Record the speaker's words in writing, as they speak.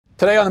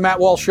Today on the Matt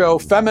Walsh Show,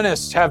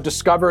 feminists have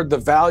discovered the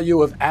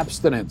value of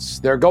abstinence.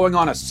 They're going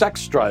on a sex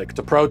strike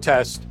to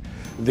protest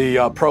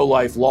the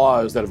pro-life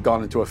laws that have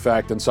gone into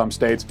effect in some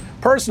states.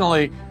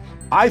 Personally,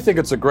 I think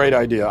it's a great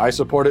idea. I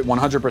support it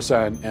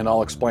 100%, and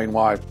I'll explain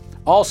why.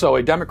 Also,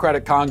 a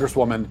Democratic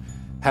congresswoman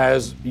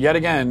has yet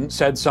again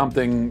said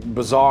something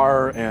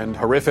bizarre and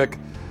horrific,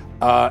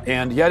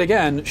 and yet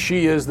again,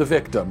 she is the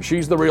victim.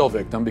 She's the real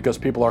victim because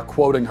people are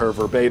quoting her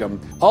verbatim.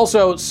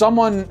 Also,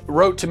 someone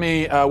wrote to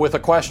me with a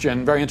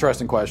question, very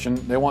interesting question.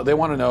 They want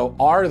to know,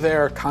 are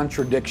there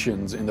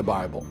contradictions in the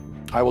Bible?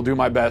 I will do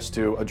my best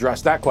to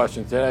address that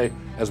question today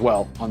as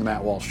well on the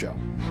Matt Walsh Show.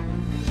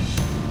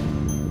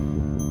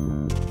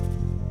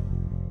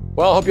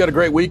 Well, I hope you had a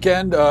great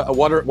weekend, a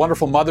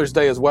wonderful Mother's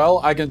Day as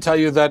well. I can tell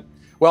you that,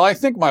 well, I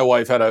think my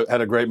wife had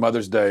a great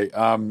Mother's Day.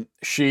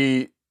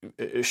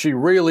 She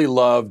really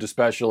loved,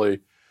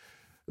 especially,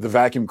 the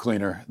vacuum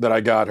cleaner that I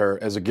got her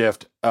as a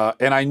gift.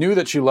 And I knew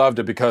that she loved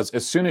it because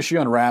as soon as she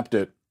unwrapped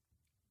it,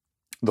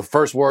 the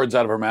first words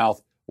out of her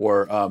mouth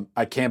were,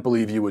 I can't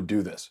believe you would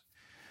do this.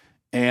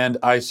 And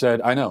I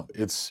said, I know,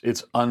 it's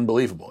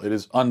unbelievable. It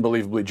is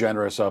unbelievably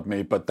generous of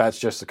me, but that's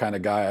just the kind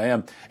of guy I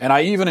am. And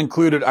I even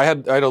included, I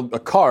had a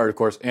card, of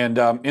course, and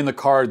in the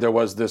card there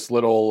was this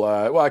little,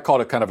 well, I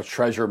called it kind of a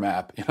treasure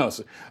map. You know, it's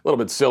a little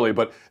bit silly,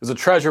 but it's a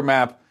treasure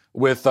map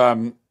with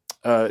a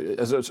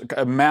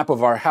map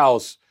of our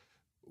house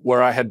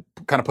where I had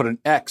kind of put an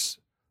X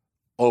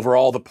over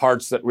all the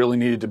parts that really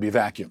needed to be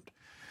vacuumed.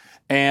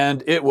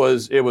 And it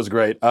was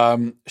great.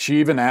 She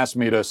even asked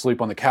me to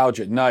sleep on the couch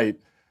at night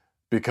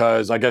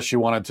because I guess she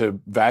wanted to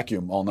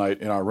vacuum all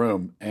night in our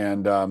room.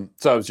 And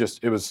so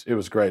it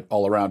was great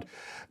all around.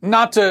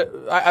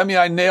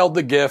 I nailed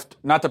the gift,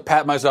 not to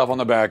pat myself on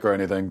the back or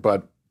anything,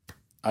 but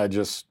I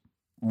just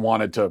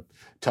wanted to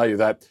tell you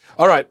that.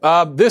 All right,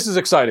 this is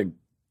exciting.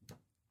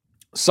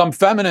 Some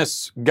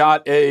feminists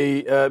got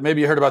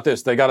maybe you heard about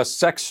this, they got a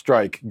sex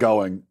strike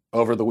going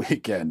over the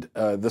weekend.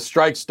 The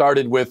strike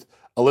started with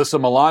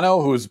Alyssa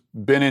Milano, who's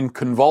been in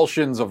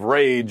convulsions of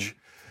rage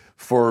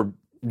for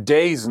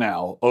days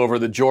now over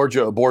the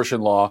Georgia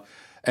abortion law.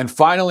 And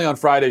finally on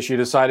Friday, she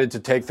decided to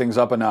take things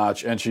up a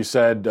notch, and she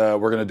said,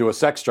 we're going to do a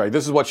sex strike.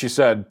 This is what she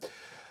said.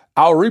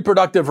 Our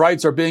reproductive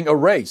rights are being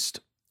erased.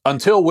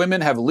 Until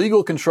women have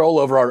legal control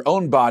over our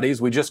own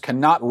bodies, we just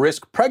cannot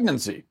risk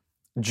pregnancy.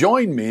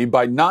 Join me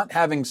by not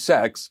having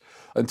sex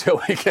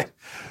until we get...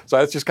 So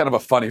that's just kind of a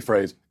funny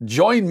phrase.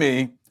 Join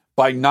me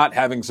by not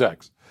having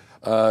sex.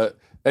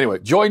 Anyway,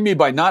 join me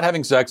by not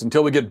having sex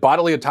until we get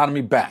bodily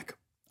autonomy back.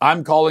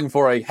 I'm calling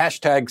for a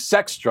hashtag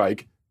sex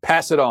strike.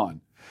 Pass it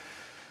on.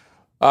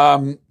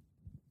 Now,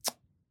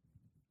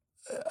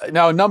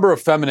 a number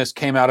of feminists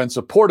came out in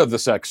support of the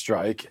sex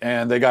strike,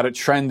 and they got it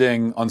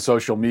trending on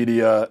social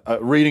media.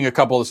 Reading a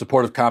couple of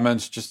supportive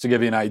comments, just to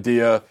give you an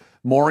idea.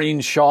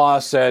 Maureen Shaw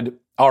said,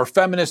 our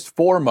feminist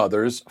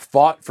foremothers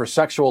fought for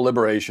sexual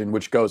liberation,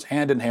 which goes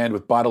hand in hand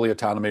with bodily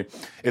autonomy.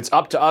 It's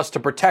up to us to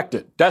protect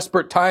it.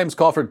 Desperate times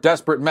call for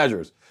desperate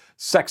measures.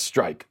 Sex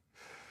strike.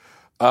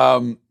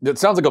 It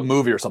sounds like a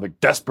movie or something.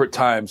 Desperate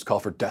times call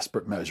for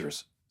desperate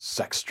measures.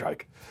 Sex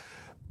strike.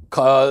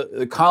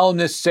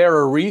 Columnist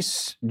Sarah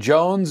Reese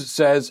Jones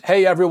says,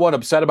 hey, everyone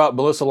upset about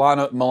Melissa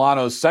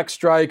Milano's sex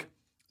strike.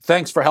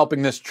 Thanks for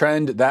helping this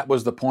trend. That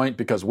was the point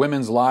because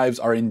women's lives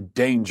are in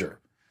danger.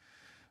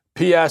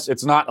 P.S.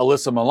 It's not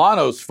Alyssa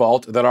Milano's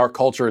fault that our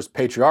culture is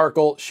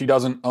patriarchal. She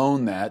doesn't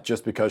own that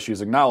just because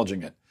she's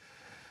acknowledging it.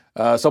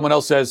 Someone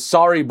else says,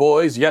 sorry,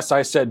 boys. Yes,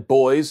 I said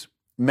boys.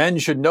 Men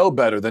should know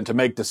better than to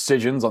make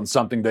decisions on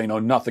something they know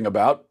nothing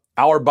about.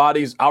 Our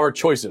bodies, our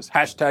choices.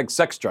 Hashtag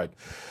sex strike.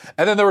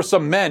 And then there were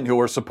some men who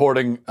were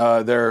supporting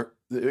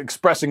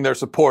expressing their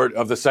support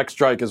of the sex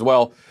strike as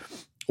well.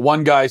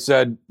 One guy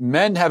said,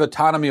 men have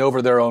autonomy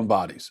over their own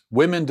bodies.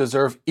 Women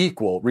deserve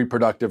equal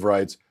reproductive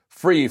rights,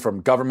 free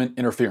from government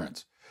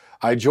interference.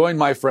 I join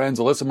my friends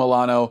Alyssa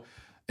Milano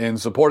in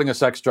supporting a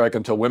sex strike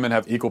until women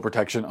have equal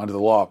protection under the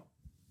law.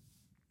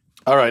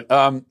 All right,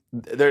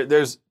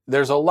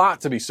 there's a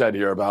lot to be said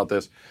here about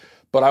this,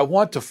 but I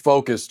want to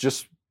focus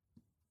just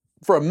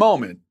for a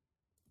moment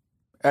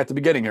at the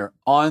beginning here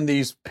on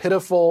these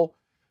pitiful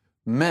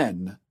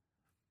men.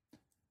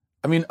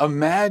 I mean,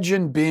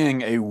 imagine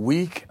being a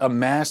weak,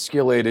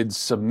 emasculated,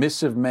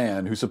 submissive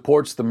man who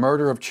supports the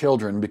murder of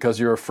children because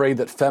you're afraid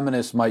that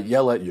feminists might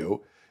yell at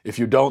you if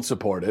you don't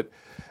support it,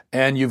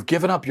 and you've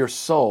given up your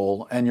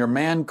soul and your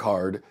man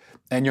card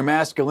and your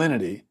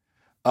masculinity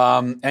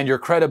and your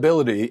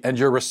credibility and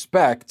your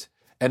respect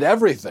and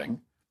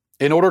everything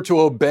in order to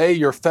obey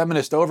your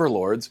feminist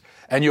overlords,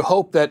 and you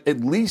hope that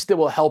at least it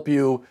will help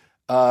you,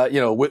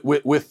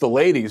 with the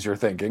ladies you're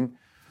thinking,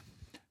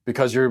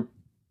 because you're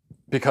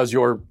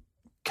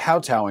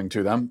kowtowing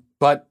to them,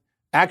 but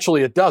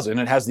actually it doesn't.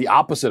 It has the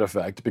opposite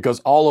effect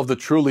because all of the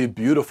truly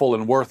beautiful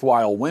and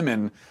worthwhile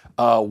women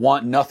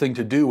want nothing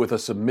to do with a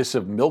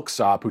submissive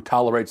milksop who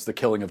tolerates the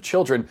killing of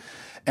children.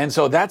 And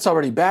so that's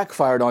already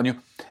backfired on you.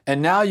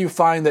 And now you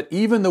find that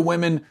even the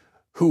women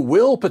who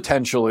will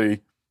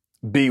potentially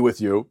be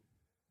with you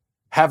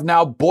have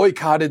now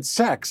boycotted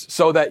sex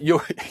so that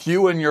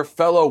you and your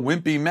fellow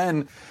wimpy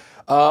men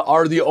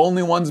are the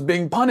only ones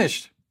being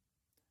punished.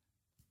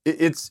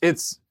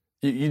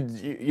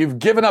 You've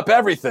given up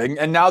everything,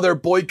 and now they're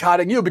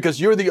boycotting you because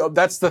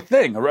that's the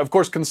thing. Of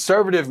course,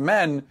 conservative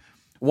men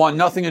want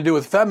nothing to do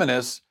with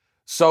feminists,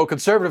 so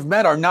conservative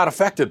men are not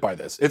affected by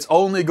this. It's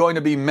only going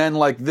to be men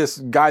like this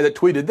guy that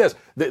tweeted this.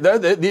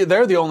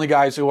 They're the only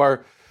guys who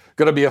are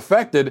going to be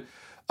affected.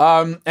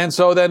 And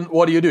so then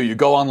what do? You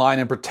go online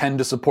and pretend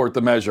to support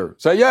the measure.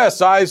 Say,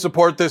 yes, I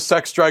support this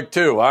sex strike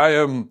too. I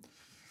am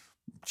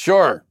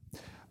sure.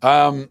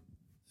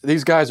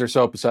 These guys are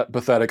so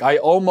pathetic. I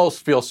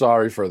almost feel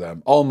sorry for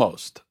them.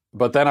 Almost.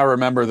 But then I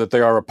remember that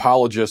they are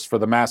apologists for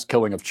the mass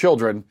killing of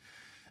children.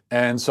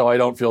 And so I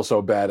don't feel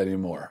so bad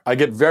anymore. I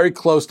get very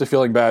close to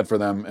feeling bad for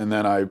them. And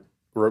then I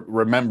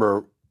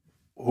remember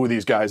who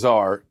these guys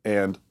are.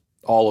 And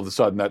all of a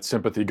sudden that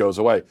sympathy goes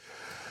away.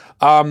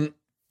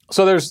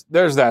 So there's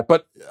that.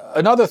 But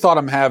another thought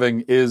I'm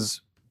having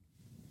is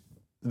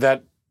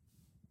that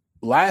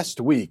last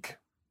week,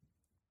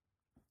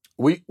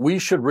 we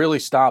should really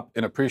stop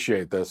and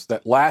appreciate this,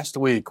 that last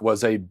week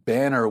was a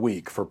banner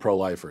week for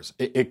pro-lifers.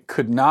 It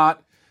could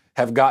not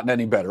have gotten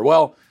any better.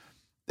 Well,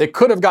 it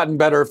could have gotten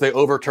better if they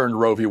overturned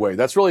Roe v. Wade.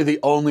 That's really the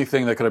only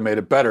thing that could have made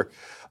it better.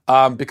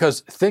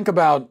 Because think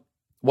about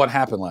what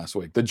happened last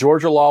week. The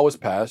Georgia law was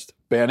passed,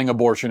 banning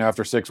abortion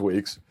after 6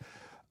 weeks.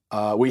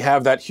 We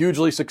have that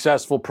hugely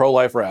successful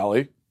pro-life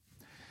rally.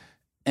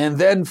 And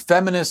then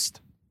feminists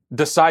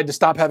decide to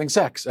stop having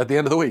sex at the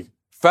end of the week.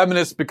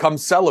 Feminists become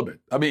celibate.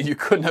 I mean, you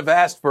couldn't have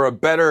asked for a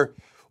better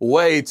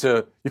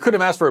you couldn't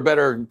have asked for a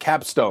better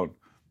capstone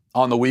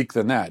on the week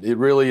than that. It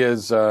really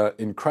is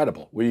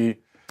incredible.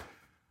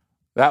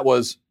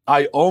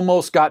 I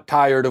almost got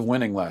tired of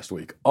winning last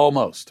week.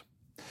 Almost.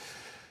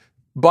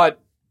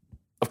 But,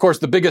 of course,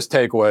 the biggest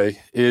takeaway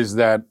is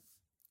that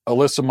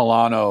Alyssa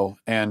Milano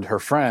and her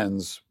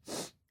friends,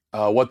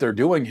 what they're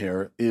doing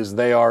here is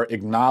they are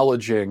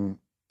acknowledging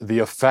the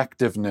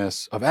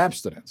effectiveness of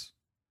abstinence.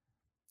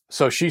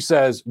 So she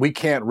says, we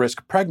can't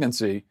risk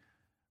pregnancy,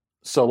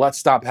 so let's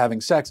stop having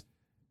sex.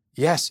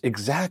 Yes,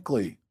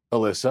 exactly,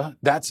 Alyssa.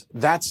 That's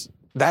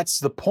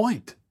the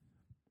point.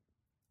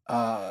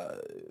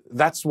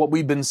 That's what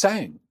we've been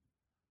saying.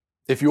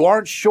 If you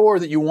aren't sure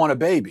that you want a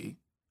baby,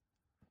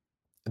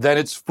 then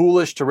it's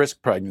foolish to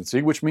risk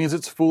pregnancy, which means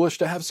it's foolish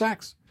to have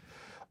sex.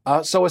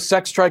 So a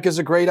sex strike is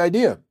a great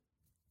idea.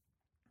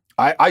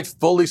 I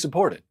fully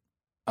support it.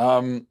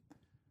 I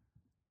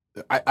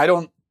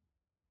don't.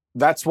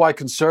 That's why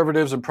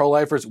conservatives and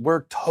pro-lifers,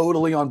 we're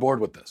totally on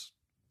board with this.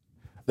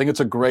 I think it's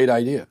a great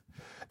idea.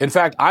 In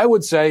fact, I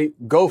would say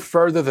go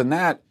further than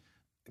that.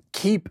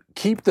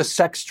 Keep the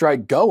sex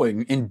strike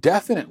going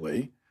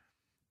indefinitely,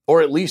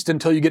 or at least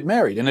until you get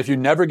married. And if you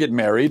never get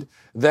married,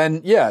 then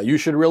yeah, you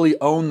should really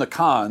own the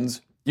cons.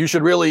 You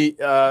should really,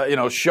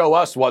 show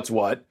us what's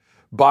what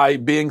by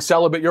being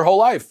celibate your whole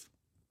life,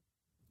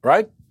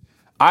 right?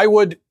 I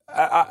would,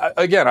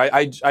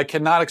 I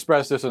cannot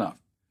express this enough.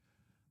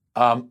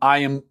 I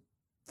am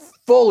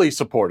fully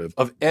supportive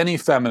of any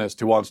feminist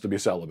who wants to be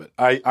celibate.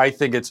 I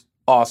think it's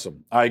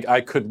awesome.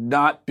 I could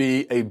not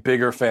be a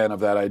bigger fan of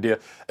that idea,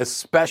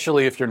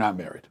 especially if you're not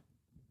married.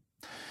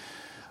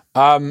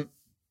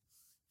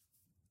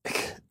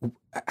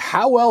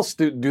 How else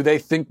do they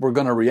think we're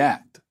going to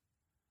react?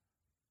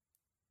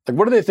 Like,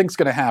 what do they think is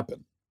going to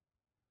happen?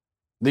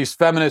 These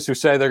feminists who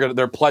say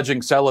they're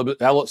pledging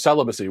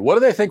celibacy. What do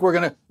they think we're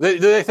going to? Do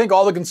they think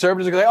all the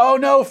conservatives are going to say, "Oh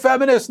no,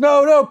 feminists,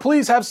 no,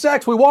 please have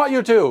sex. We want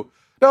you to.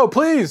 No,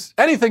 please,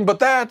 anything but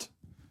that."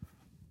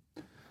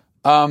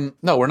 No,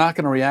 we're not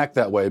going to react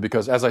that way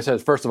because, as I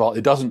said, first of all,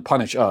 it doesn't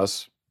punish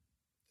us.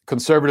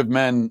 Conservative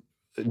men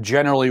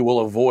generally will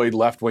avoid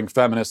left-wing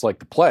feminists like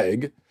the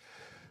plague.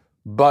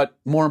 But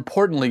more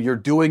importantly, you're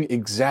doing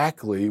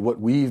exactly what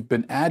we've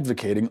been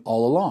advocating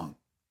all along.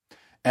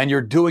 And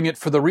you're doing it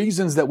for the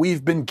reasons that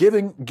we've been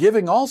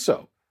giving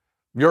also.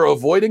 You're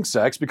avoiding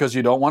sex because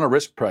you don't want to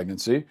risk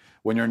pregnancy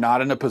when you're not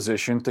in a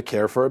position to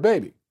care for a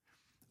baby.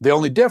 The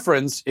only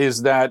difference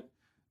is that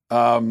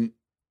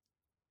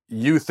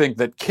you think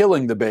that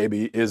killing the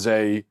baby is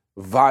a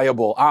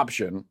viable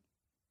option.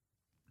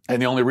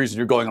 And the only reason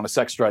you're going on a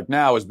sex strike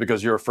now is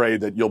because you're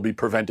afraid that you'll be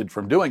prevented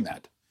from doing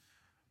that.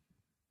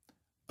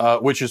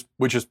 Which is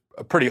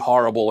pretty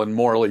horrible and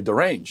morally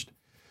deranged.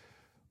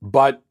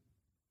 But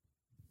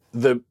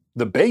the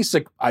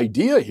basic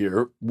idea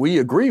here we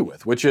agree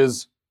with, which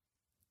is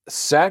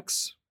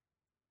sex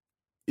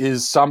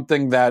is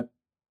something that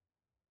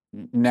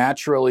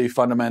naturally,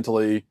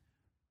 fundamentally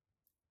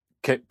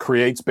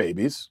creates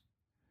babies.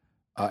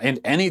 And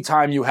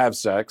anytime you have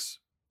sex,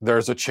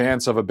 there's a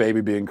chance of a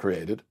baby being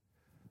created.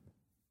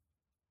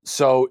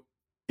 So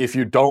if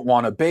you don't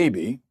want a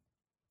baby,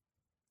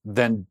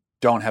 then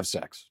don't have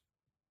sex.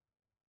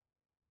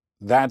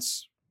 We're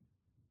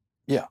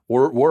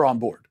on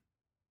board.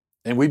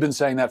 And we've been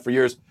saying that for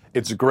years.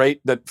 It's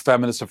great that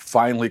feminists have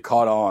finally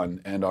caught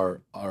on and are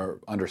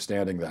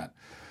understanding that.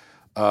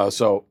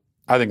 So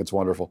I think it's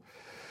wonderful.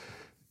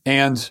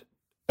 And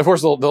Of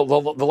course,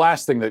 the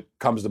last thing that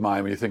comes to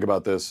mind when you think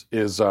about this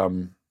is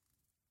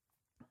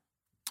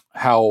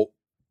how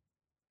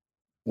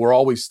we're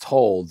always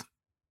told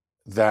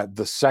that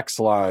the sex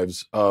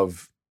lives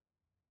of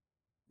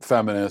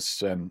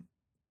feminists and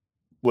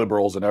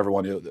liberals and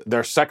everyone,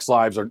 their sex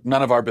lives are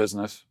none of our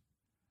business.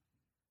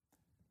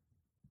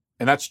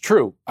 And that's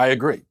true. I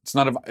agree. It's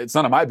none of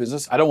my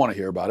business. I don't want to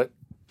hear about it.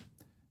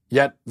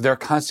 Yet they're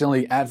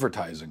constantly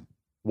advertising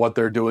what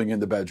they're doing in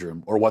the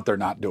bedroom or what they're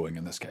not doing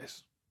in this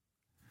case.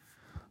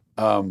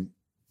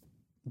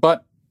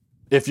 But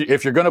if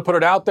you're going to put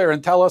it out there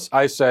and tell us,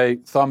 I say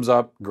thumbs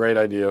up, great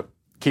idea,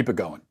 keep it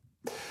going.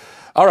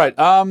 All right.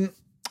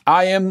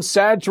 I am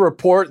sad to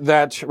report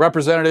that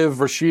Representative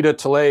Rashida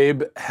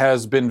Tlaib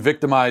has been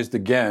victimized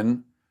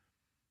again.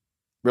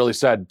 Really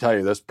sad to tell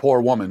you this. Poor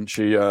woman.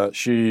 She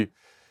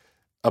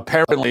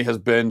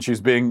apparently she's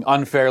being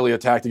unfairly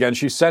attacked again.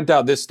 She sent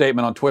out this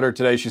statement on Twitter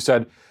today. She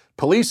said,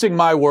 "Policing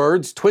my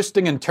words,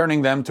 twisting and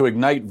turning them to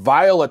ignite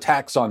vile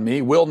attacks on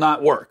me will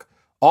not work.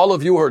 All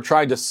of you who are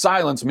trying to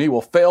silence me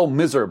will fail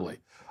miserably.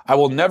 I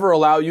will never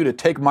allow you to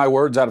take my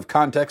words out of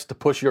context to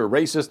push your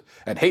racist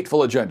and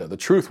hateful agenda. The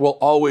truth will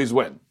always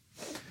win."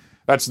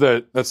 That's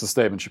the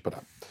statement she put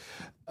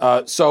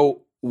out.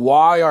 So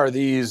why are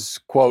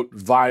these, quote,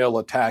 vile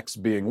attacks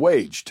being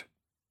waged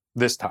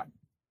this time?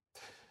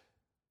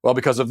 Well,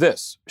 because of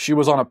this. She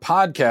was on a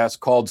podcast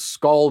called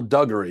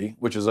Skullduggery,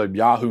 which is a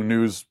Yahoo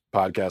News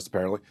podcast,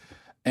 apparently.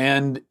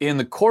 And in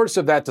the course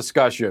of that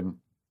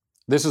discussion,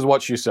 this is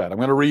what she said. I'm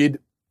going to read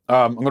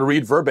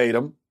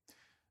verbatim,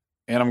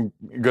 and I'm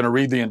going to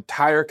read the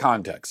entire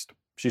context.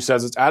 She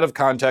says it's out of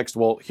context.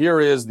 Well, here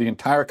is the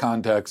entire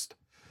context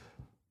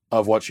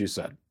of what she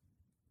said.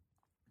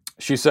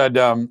 She said,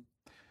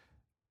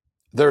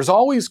 there's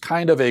always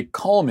kind of a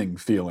calming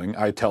feeling,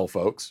 I tell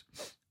folks,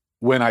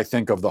 when I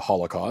think of the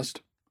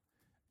Holocaust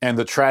and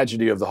the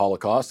tragedy of the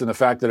Holocaust and the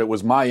fact that it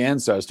was my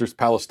ancestors,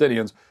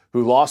 Palestinians,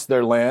 who lost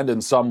their land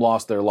and some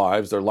lost their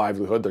lives, their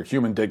livelihood, their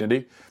human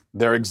dignity,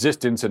 their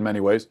existence in many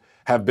ways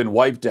have been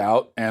wiped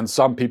out, and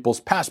some people's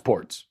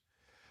passports.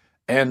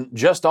 And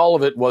just all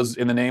of it was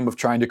in the name of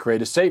trying to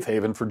create a safe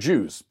haven for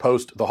Jews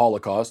post the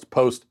Holocaust,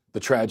 post the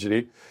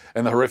tragedy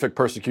and the horrific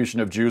persecution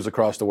of Jews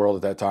across the world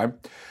at that time.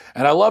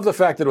 And I love the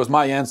fact that it was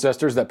my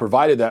ancestors that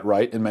provided that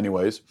right in many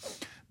ways,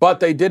 but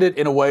they did it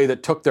in a way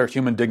that took their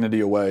human dignity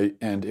away,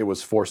 and it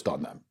was forced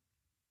on them.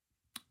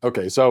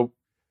 Okay, so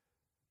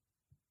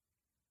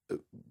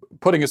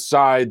putting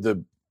aside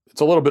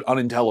it's a little bit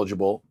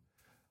unintelligible,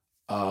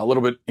 a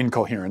little bit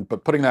incoherent,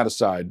 but putting that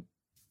aside,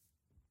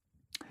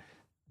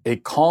 a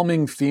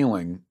calming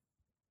feeling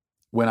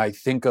when I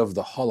think of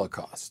the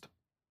Holocaust.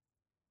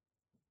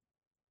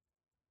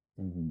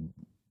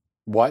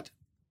 What?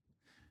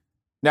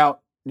 Now,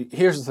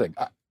 here's the thing.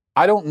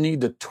 I don't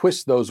need to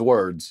twist those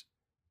words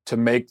to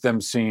make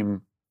them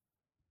seem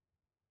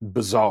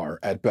bizarre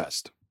at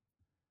best,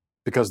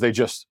 because they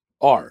just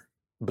are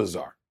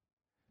bizarre.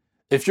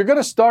 If you're going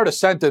to start a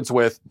sentence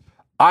with,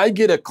 I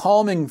get a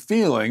calming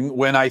feeling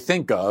when I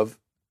think of,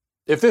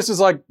 if this is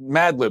like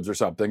Mad Libs or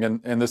something,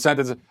 and the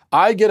sentence,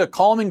 I get a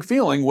calming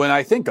feeling when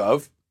I think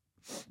of,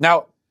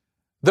 now,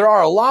 there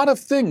are a lot of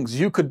things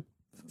you could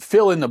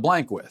fill in the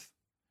blank with.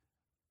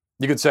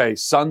 You could say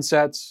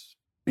sunsets,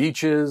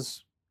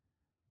 beaches,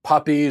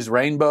 puppies,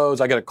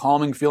 rainbows. I get a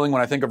calming feeling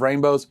when I think of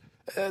rainbows.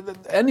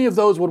 Any of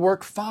those would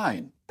work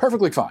fine,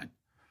 perfectly fine.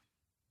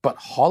 But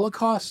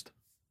Holocaust?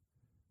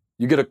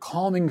 You get a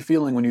calming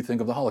feeling when you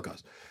think of the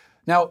Holocaust.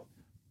 Now,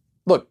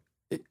 look,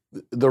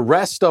 the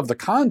rest of the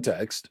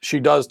context, she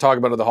does talk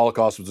about how the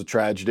Holocaust was a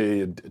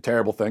tragedy, a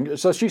terrible thing.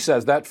 So she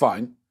says that,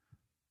 fine.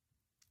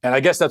 And I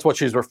guess that's what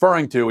she's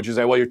referring to, which is,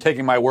 well, you're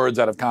taking my words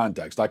out of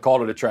context. I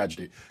called it a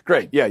tragedy.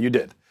 Great, yeah, you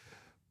did.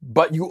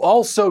 But you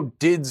also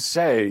did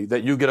say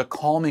that you get a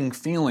calming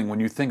feeling when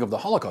you think of the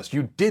Holocaust.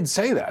 You did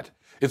say that.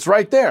 It's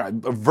right there,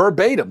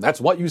 verbatim. That's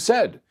what you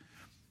said.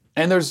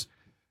 And there's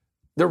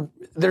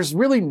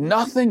really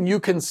nothing you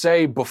can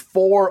say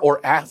before or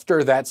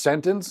after that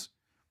sentence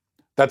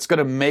that's going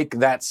to make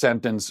that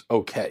sentence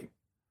okay.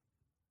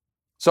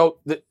 So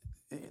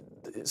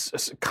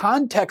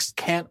context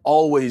can't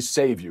always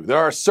save you. There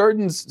are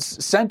certain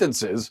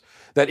sentences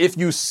that if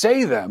you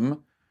say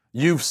them,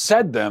 you've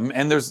said them,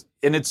 and there's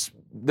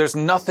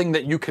nothing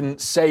that you can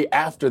say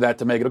after that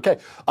to make it okay,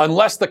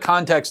 unless the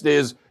context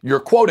is you're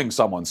quoting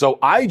someone. So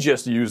I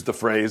just used the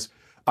phrase,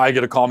 I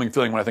get a calming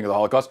feeling when I think of the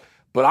Holocaust,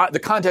 but the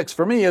context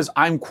for me is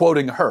I'm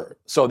quoting her.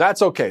 So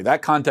that's okay.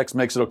 That context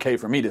makes it okay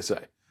for me to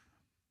say.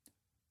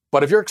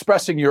 But if you're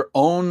expressing your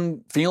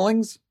own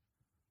feelings,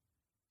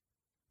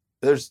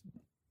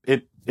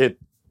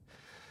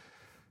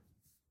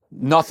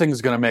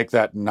 nothing's going to make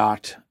that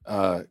not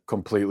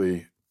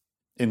completely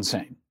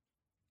insane.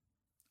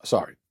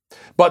 Sorry.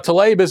 But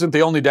Tlaib isn't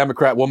the only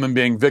Democrat woman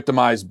being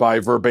victimized by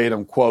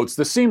verbatim quotes.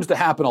 This seems to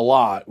happen a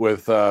lot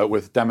with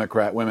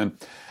Democrat women.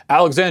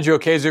 Alexandria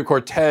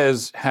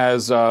Ocasio-Cortez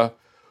has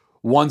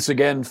once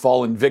again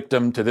fallen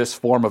victim to this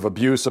form of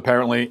abuse,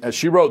 apparently. As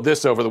she wrote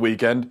this over the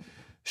weekend,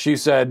 she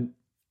said,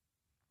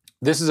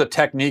 this is a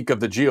technique of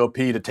the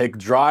GOP to take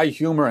dry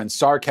humor and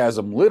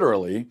sarcasm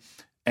literally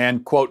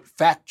and, quote,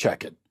 fact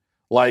check it,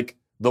 like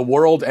the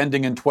world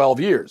ending in 12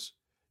 years.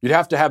 You'd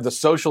have to have the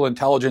social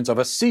intelligence of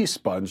a sea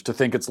sponge to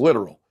think it's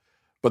literal.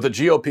 But the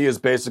GOP is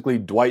basically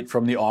Dwight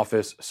from The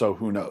Office, so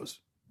who knows?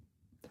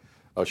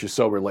 Oh, she's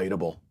so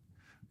relatable.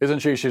 Isn't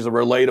she? She's a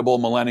relatable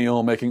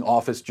millennial making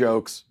office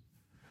jokes.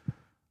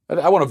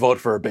 I want to vote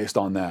for her based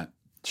on that.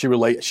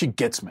 She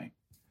gets me.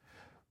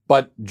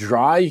 But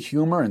dry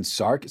humor and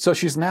sarcasm. So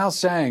she's now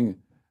saying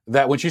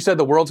that when she said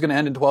the world's going to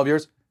end in 12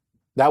 years,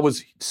 that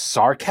was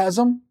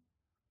sarcasm?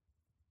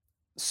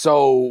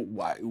 So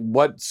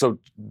what? So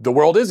the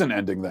world isn't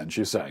ending then,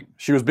 she's saying.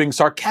 She was being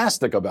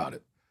sarcastic about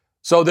it.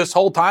 So this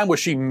whole time, was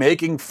she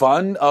making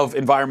fun of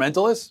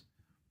environmentalists?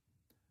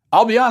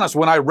 I'll be honest,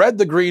 when I read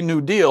the Green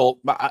New Deal,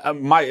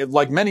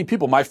 like many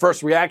people, my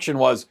first reaction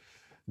was,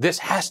 this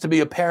has to be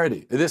a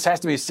parody. This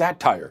has to be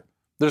satire.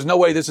 There's no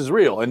way this is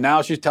real. And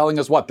now she's telling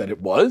us what? That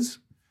it was?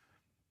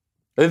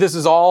 This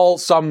is all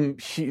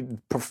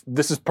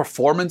this is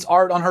performance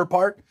art on her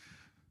part?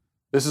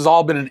 This has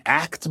all been an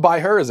act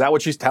by her? Is that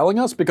what she's telling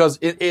us? Because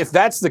if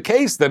that's the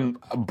case, then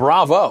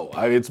bravo.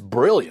 It's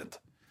brilliant.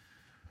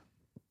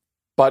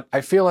 But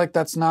I feel like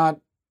that's not,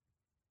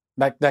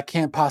 that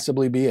can't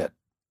possibly be it.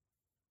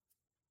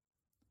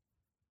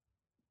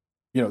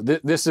 You know,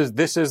 this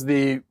is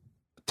the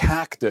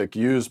tactic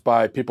used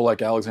by people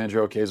like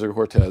Alexandria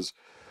Ocasio-Cortez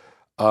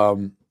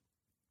and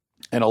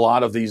a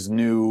lot of these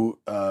new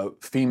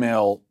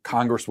female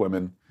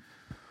congresswomen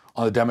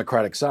on the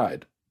Democratic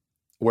side,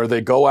 where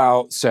they go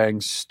out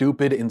saying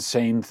stupid,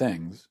 insane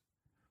things,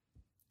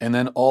 and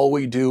then all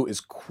we do is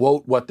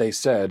quote what they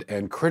said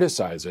and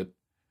criticize it,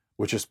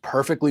 which is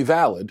perfectly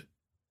valid,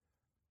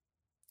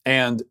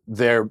 and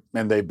they've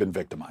been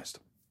victimized.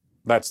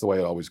 That's the way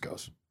it always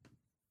goes.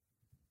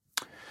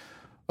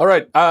 All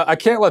right, I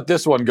can't let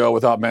this one go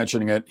without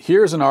mentioning it.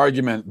 Here's an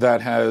argument that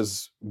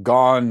has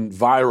gone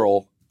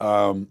viral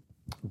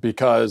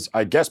because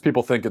I guess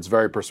people think it's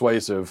very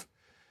persuasive.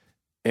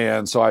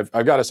 And so I've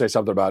got to say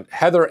something about it.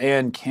 Heather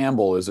Ann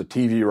Campbell is a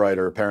TV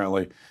writer,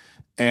 apparently.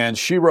 And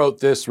she wrote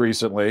this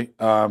recently,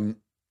 and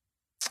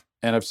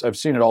I've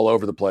seen it all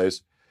over the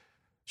place.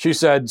 She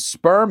said,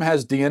 sperm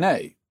has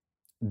DNA.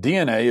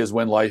 DNA is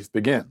when life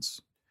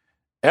begins.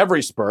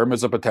 Every sperm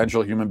is a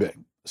potential human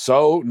being.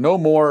 So no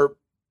more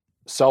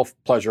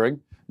self-pleasuring,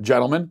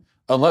 gentlemen,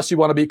 unless you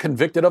want to be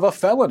convicted of a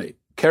felony.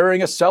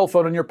 Carrying a cell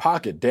phone in your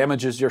pocket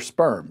damages your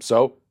sperm.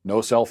 So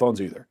no cell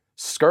phones either.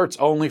 Skirts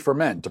only for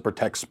men to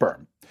protect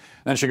sperm.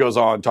 Then she goes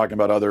on talking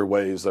about other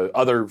ways,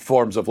 other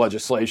forms of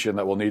legislation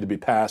that will need to be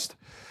passed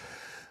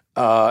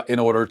in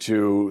order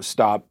to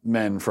stop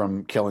men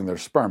from killing their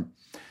sperm.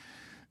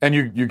 And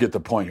you get the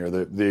point here,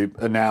 the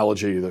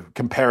analogy, the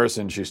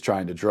comparison she's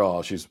trying to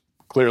draw. She's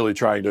clearly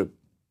trying to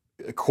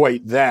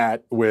equate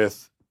that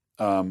with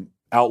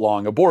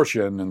outlawing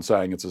abortion and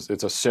saying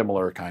it's a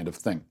similar kind of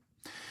thing.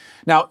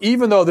 Now,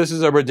 even though this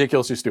is a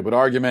ridiculously stupid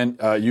argument,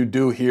 you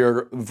do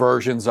hear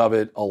versions of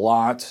it a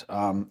lot.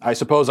 I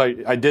suppose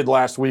I did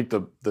last week,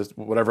 the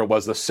whatever it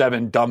was, the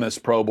 7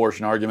 dumbest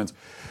pro-abortion arguments.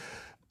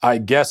 I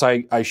guess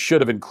I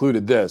should have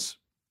included this,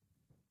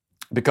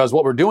 because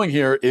what we're doing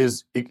here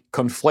is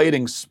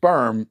conflating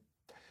sperm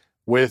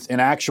with an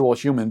actual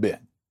human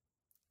being,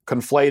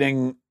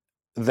 conflating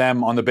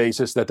them on the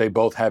basis that they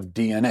both have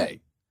DNA.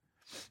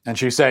 And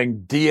she's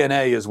saying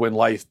DNA is when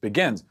life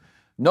begins.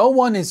 No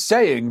one is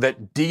saying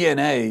that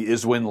DNA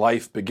is when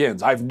life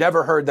begins. I've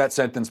never heard that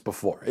sentence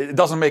before. It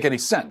doesn't make any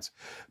sense.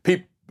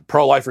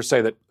 Pro-lifers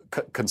say that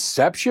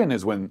conception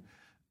is when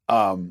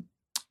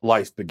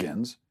life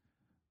begins.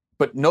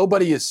 But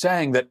nobody is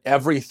saying that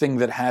everything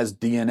that has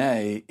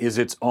DNA is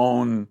its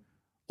own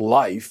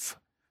life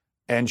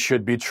and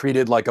should be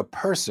treated like a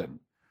person.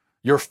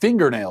 Your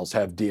fingernails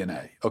have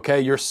DNA, okay?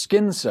 Your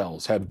skin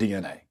cells have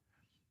DNA.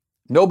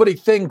 Nobody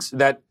thinks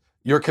that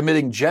you're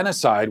committing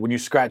genocide when you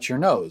scratch your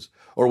nose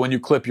or when you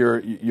clip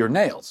your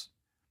nails.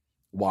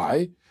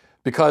 Why?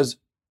 Because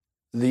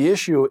the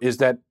issue is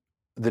that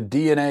the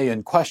DNA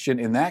in question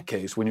in that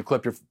case, when you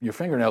clip your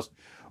fingernails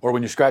or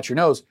when you scratch your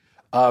nose,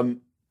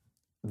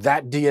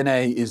 that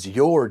DNA is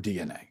your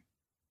DNA.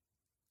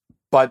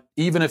 But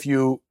even if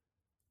you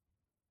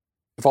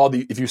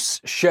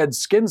shed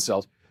skin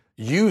cells,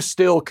 you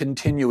still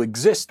continue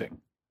existing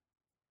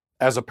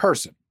as a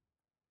person.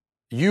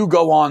 You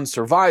go on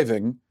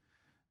surviving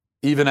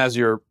even as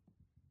your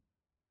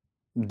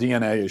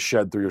DNA is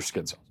shed through your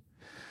skin cells.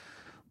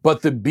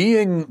 But the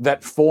being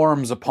that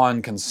forms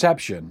upon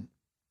conception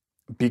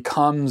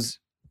becomes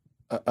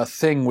a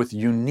thing with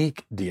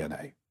unique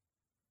DNA.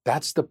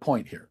 That's the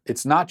point here.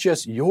 It's not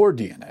just your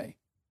DNA.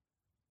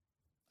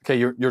 Okay,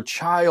 your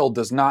child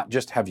does not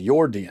just have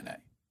your DNA.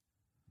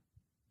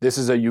 This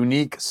is a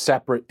unique,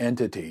 separate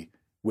entity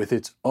with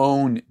its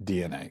own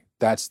DNA.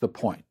 That's the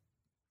point.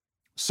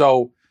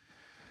 So,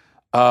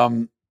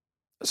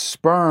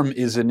 sperm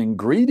is an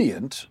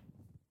ingredient,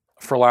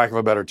 for lack of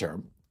a better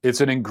term.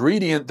 It's an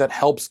ingredient that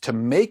helps to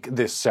make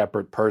this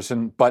separate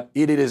person, but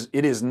it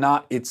is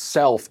not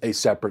itself a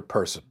separate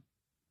person.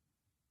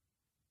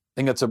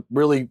 think it's a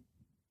really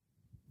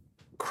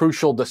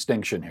crucial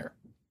distinction here.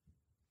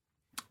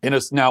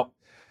 Now,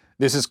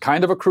 this is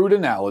kind of a crude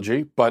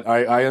analogy, but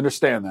I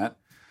understand that.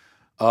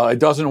 It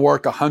doesn't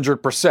work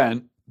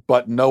 100%,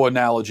 but no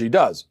analogy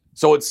does.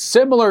 So it's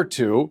similar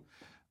to,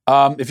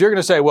 if you're going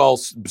to say, well,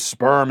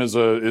 sperm is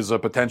a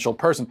potential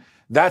person,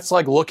 that's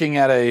like looking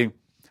at a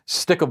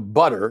stick of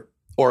butter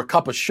or a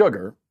cup of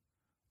sugar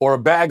or a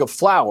bag of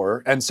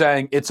flour and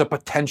saying it's a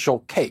potential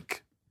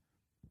cake.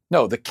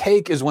 No, the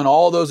cake is when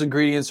all those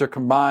ingredients are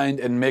combined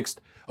and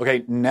mixed.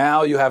 Okay,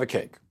 now you have a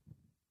cake.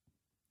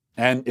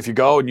 And if you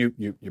go and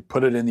you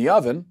put it in the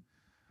oven,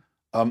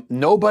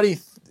 no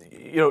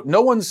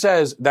one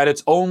says that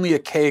it's only a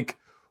cake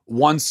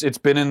once it's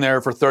been in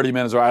there for 30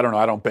 minutes, or I don't know,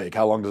 I don't bake.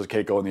 How long does a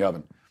cake go in the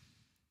oven?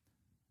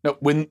 No,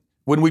 when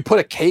we put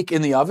a cake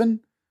in the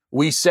oven,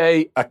 we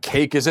say a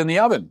cake is in the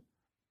oven.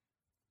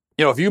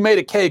 If you made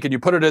a cake and you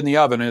put it in the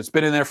oven and it's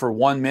been in there for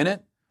 1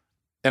 minute,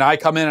 and I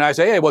come in and I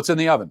say, hey, what's in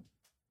the oven?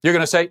 You're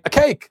going to say, a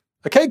cake.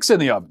 A cake's in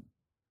the oven.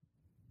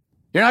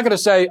 You're not going to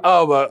say,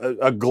 oh,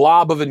 a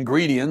glob of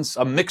ingredients,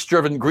 a mixture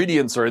of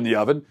ingredients are in the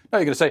oven. No,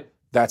 you're going to say,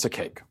 that's a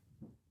cake.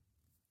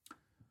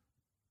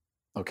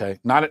 Okay?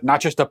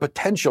 Not just a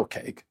potential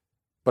cake,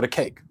 but a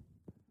cake.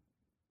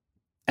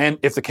 And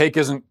if the cake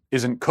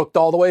isn't cooked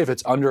all the way, if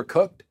it's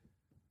undercooked,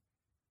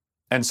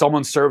 and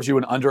someone serves you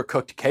an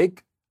undercooked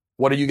cake,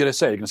 what are you going to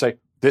say? You're going to say,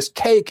 this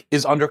cake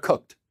is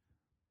undercooked.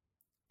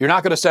 You're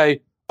not going to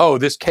say, oh,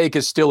 this cake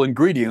is still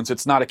ingredients.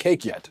 It's not a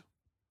cake yet.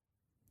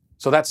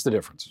 So that's the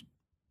difference.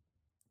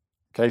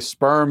 Okay,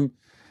 sperm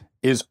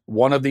is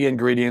one of the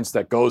ingredients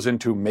that goes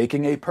into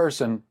making a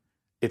person.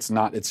 It's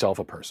not itself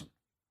a person.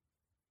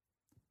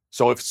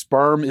 So if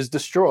sperm is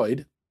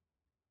destroyed,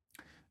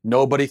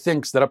 nobody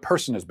thinks that a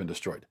person has been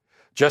destroyed.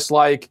 Just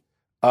like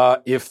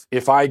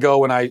if I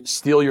go and I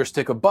steal your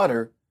stick of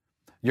butter,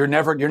 you're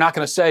not going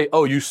to say,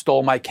 oh, you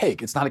stole my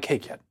cake. It's not a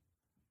cake yet.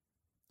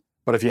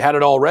 But if you had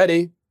it all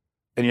ready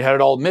and you had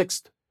it all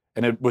mixed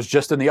and it was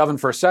just in the oven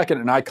for a second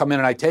and I come in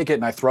and I take it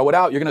and I throw it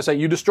out, you're going to say,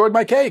 you destroyed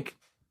my cake.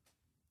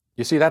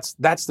 You see, that's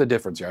the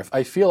difference here.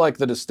 I feel like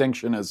the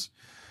distinction is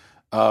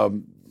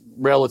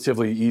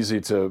relatively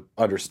easy to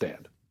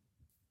understand.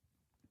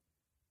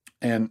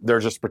 And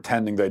they're just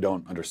pretending they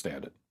don't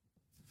understand it.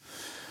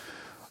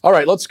 All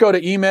right, let's go to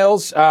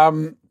emails.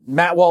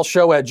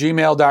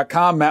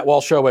 MattWalshShow@gmail.com.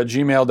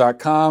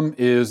 MattWalshShow@gmail.com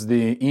is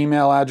the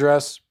email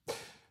address.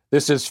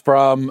 This is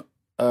from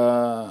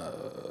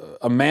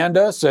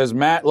Amanda. Says,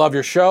 Matt, love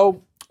your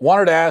show.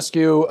 Wanted to ask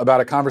you about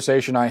a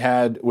conversation I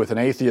had with an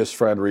atheist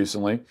friend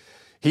recently.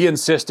 He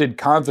insisted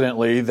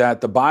confidently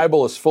that the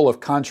Bible is full of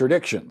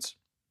contradictions.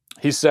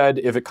 He said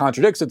if it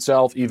contradicts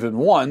itself even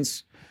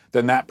once,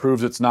 then that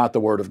proves it's not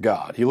the Word of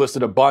God. He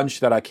listed a bunch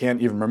that I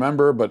can't even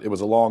remember, but it was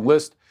a long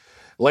list.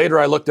 Later,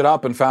 I looked it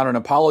up and found an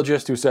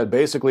apologist who said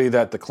basically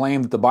that the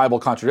claim that the Bible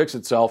contradicts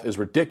itself is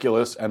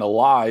ridiculous and a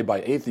lie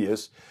by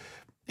atheists.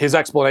 His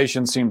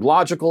explanation seemed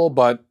logical,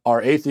 but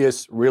are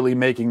atheists really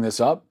making this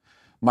up?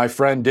 My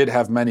friend did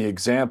have many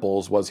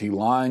examples. Was he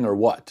lying or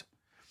what?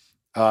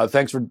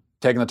 Thanks for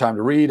taking the time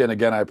to read, and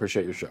again, I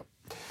appreciate your show.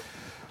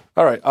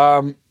 All right,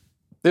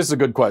 this is a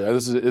good question.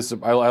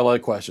 I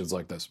like questions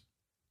like this.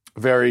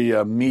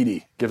 Very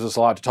meaty, gives us a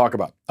lot to talk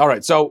about. All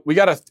right, so we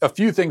got a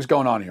few things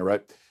going on here,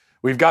 right?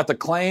 We've got the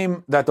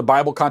claim that the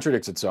Bible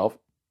contradicts itself,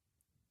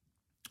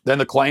 then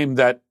the claim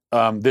that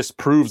this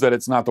proves that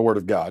it's not the Word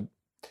of God,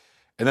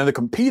 and then the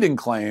competing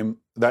claim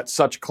that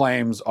such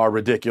claims are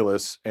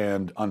ridiculous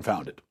and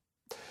unfounded.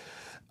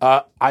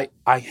 I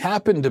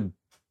happen to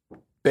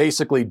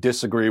basically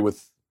disagree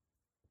with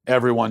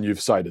everyone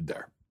you've cited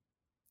there.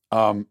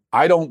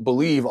 I don't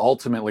believe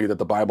ultimately that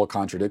the Bible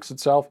contradicts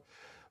itself,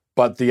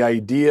 but the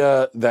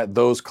idea that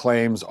those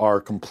claims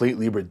are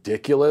completely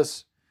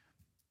ridiculous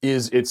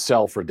is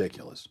itself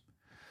ridiculous.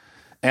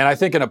 And I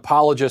think an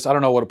apologist, I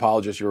don't know what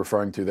apologist you're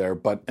referring to there,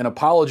 but an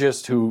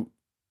apologist who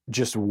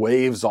just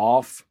waves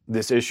off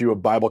this issue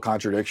of Bible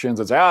contradictions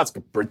and says,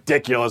 it's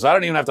ridiculous. I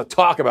don't even have to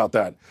talk about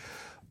that.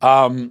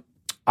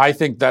 I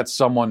think that's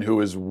someone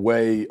who is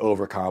way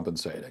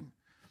overcompensating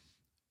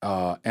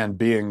and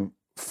being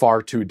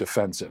far too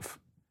defensive.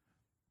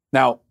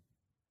 Now,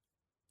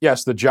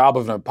 yes, the job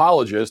of an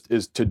apologist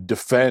is to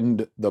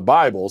defend the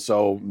Bible,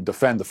 so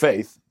defend the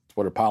faith. That's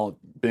what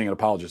being an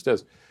apologist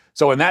is.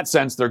 So in that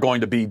sense, they're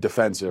going to be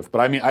defensive, but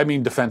I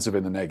mean defensive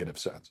in the negative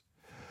sense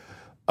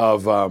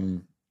of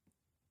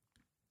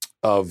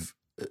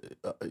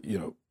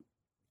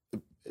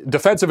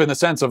defensive in the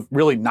sense of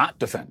really not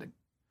defending,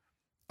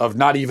 of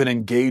not even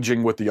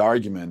engaging with the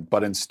argument,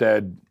 but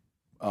instead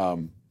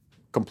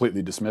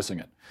completely dismissing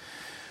it.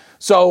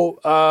 So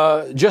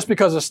just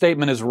because a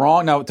statement is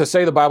wrong, now to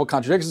say the Bible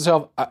contradicts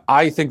itself,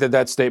 I think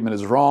that statement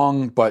is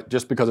wrong, but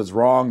just because it's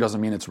wrong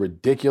doesn't mean it's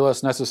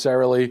ridiculous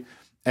necessarily.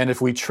 And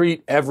if we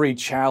treat every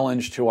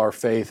challenge to our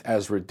faith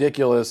as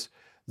ridiculous,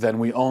 then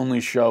we only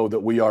show that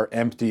we are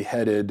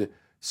empty-headed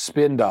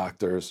spin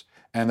doctors,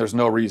 and there's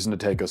no reason to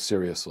take us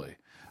seriously.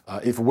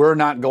 If we're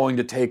not going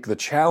to take the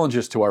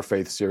challenges to our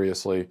faith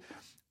seriously,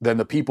 then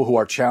the people who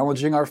are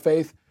challenging our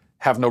faith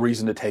have no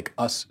reason to take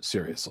us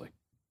seriously.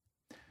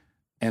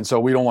 And so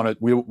we don't want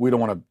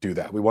to do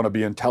that. We want to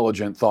be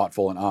intelligent,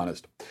 thoughtful, and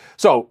honest.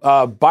 So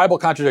Bible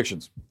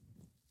contradictions.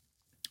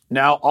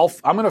 Now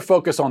I'm going to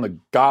focus on the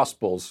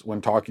Gospels when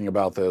talking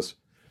about this.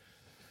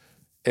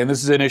 And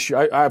this is an issue.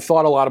 I've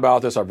thought a lot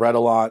about this. I've read a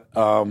lot.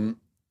 So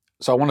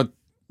I want to,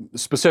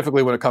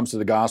 specifically when it comes to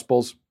the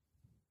Gospels,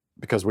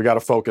 because we got to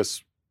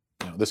focus.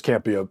 This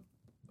can't be a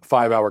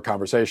 5-hour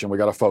conversation. We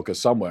got to focus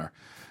somewhere.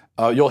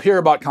 You'll hear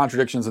about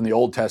contradictions in the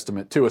Old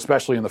Testament too,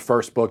 especially in the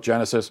first book,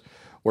 Genesis,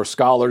 where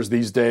scholars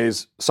these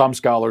days, some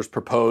scholars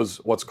propose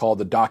what's called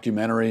the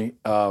documentary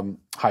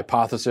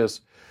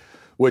hypothesis,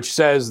 which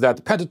says that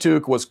the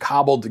Pentateuch was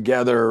cobbled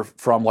together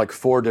from like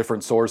 4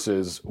 different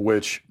sources,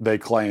 which they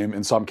claim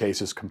in some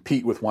cases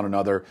compete with one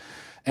another.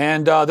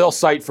 And they'll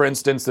cite, for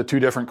instance, the 2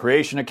 different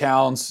creation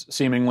accounts,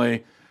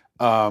 seemingly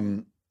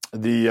the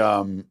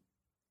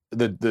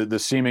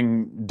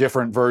seeming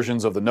different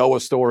versions of the Noah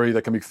story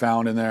that can be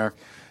found in there,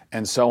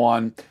 and so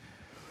on.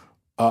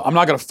 I'm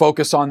not going to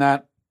focus on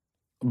that,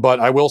 but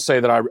I will say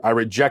that I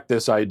reject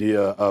this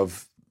idea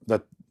of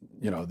that,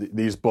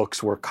 these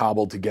books were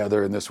cobbled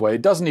together in this way.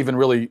 It doesn't even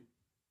really,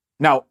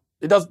 now,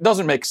 it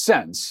doesn't make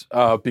sense,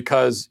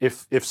 because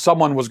if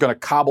someone was going to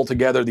cobble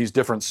together these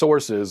different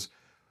sources,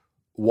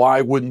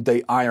 why wouldn't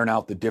they iron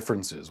out the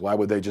differences? Why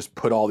would they just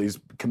put all these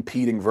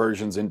competing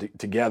versions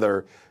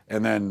together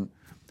and then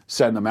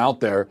send them out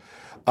there?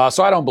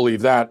 So I don't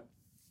believe that.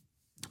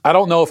 I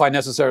don't know if I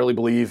necessarily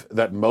believe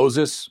that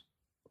Moses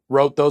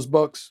wrote those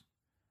books,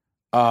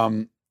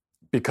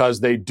 because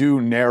they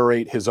do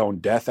narrate his own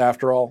death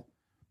after all,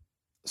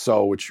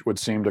 so which would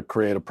seem to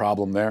create a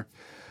problem there.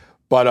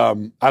 But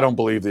I don't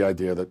believe the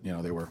idea that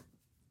they were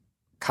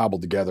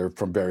cobbled together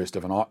from various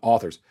different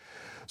authors.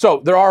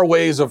 So there are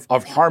ways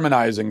of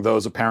harmonizing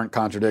those apparent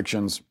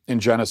contradictions in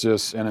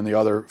Genesis and in the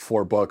other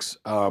 4 books.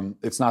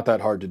 It's not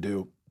that hard to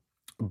do,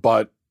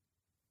 but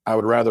I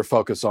would rather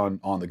focus on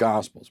the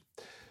Gospels.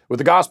 With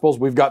the Gospels,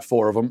 we've got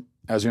 4 of them,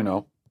 as you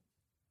know,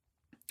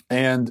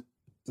 and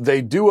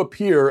they do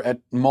appear at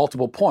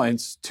multiple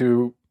points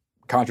to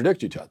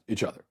contradict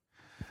each other.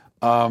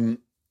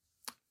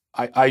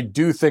 I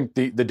do think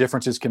the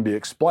differences can be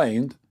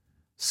explained,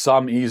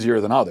 some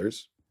easier than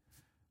others,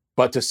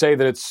 but to say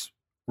that it's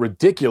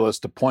ridiculous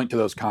to point to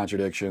those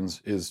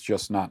contradictions is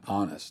just not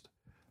honest.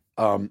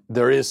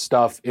 There is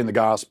stuff in the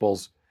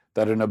Gospels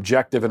that an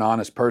objective and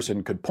honest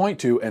person could point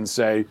to and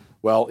say,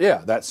 well,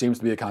 yeah, that seems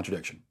to be a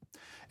contradiction.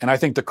 And I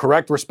think the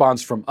correct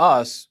response from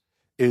us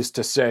is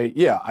to say,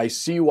 yeah, I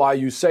see why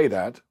you say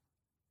that,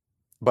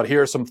 but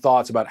here are some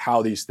thoughts about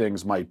how these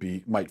things might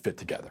fit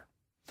together.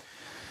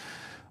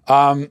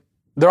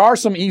 There are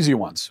some easy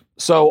ones.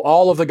 So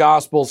all of the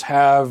Gospels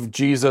have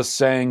Jesus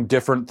saying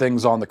different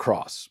things on the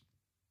cross.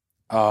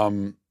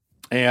 And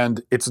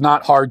it's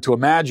not hard to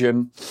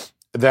imagine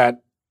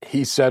that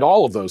he said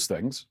all of those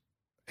things,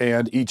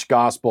 and each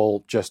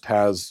Gospel just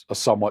has a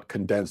somewhat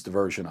condensed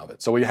version of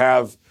it. So we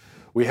have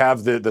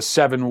the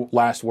 7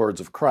 last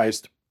words of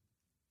Christ,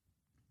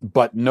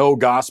 but no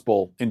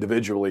Gospel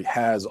individually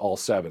has all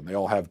 7. They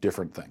all have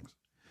different things.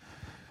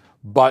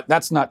 But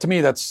that's not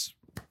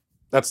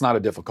a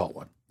difficult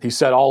one. He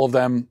said all of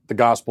them. The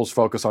Gospels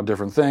focus on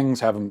different things.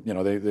 Have them,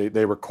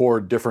 they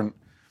record different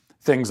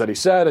things that he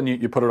said, and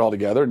you put it all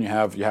together, and you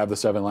have the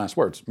 7 last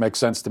words. Makes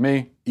sense to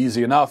me.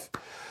 Easy enough.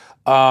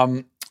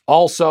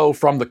 Also,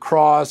 from the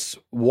cross,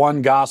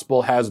 one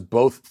Gospel has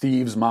both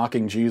thieves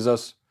mocking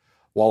Jesus,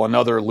 while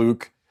another,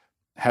 Luke,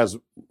 has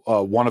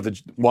one of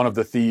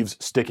the thieves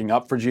sticking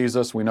up for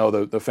Jesus. We know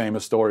the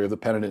famous story of the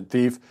penitent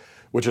thief,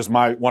 which is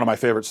one of my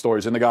favorite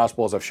stories in the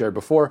Gospel, as I've shared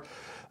before.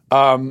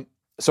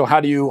 So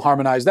how do you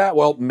harmonize that?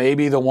 Well,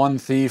 maybe the one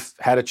thief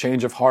had a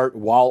change of heart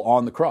while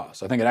on the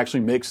cross. I think it actually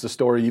makes the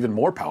story even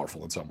more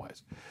powerful in some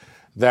ways.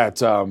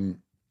 That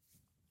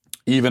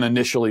even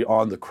initially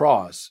on the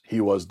cross, he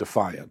was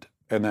defiant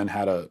and then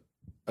had a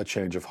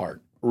change of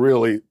heart,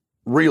 really,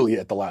 really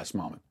at the last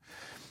moment.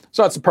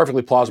 So that's a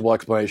perfectly plausible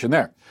explanation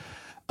there.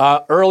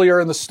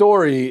 Earlier in the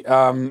story,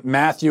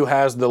 Matthew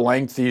has the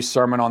lengthy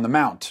Sermon on the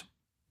Mount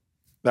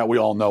that we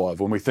all know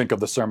of. When we think of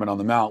the Sermon on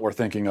the Mount, we're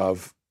thinking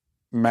of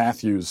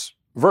Matthew's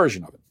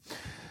version of it.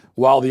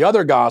 While the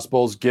other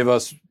Gospels give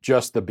us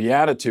just the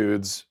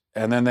Beatitudes,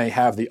 and then they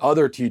have the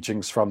other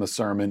teachings from the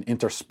sermon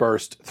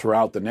interspersed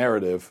throughout the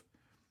narrative,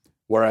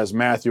 whereas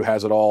Matthew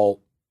has it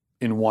all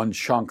in one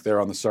chunk there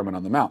on the Sermon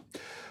on the Mount.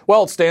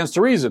 Well, it stands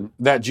to reason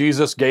that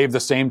Jesus gave the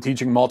same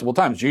teaching multiple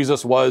times.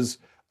 Jesus was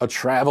a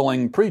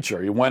traveling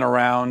preacher. He went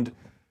around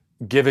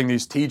giving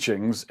these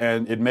teachings,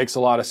 and it makes a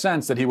lot of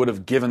sense that he would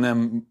have given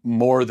them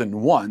more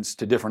than once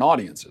to different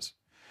audiences,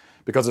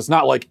 because it's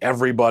not like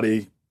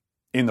everybody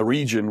in the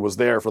region was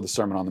there for the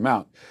Sermon on the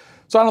Mount.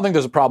 So I don't think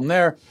there's a problem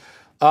there.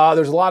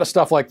 There's a lot of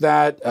stuff like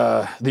that.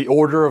 The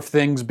order of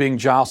things being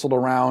jostled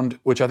around,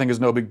 which I think is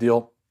no big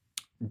deal.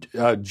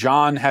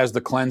 John has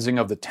the cleansing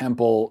of the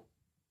temple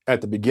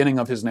at the beginning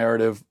of his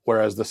narrative,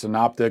 whereas the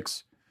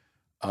synoptics,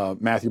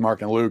 Matthew,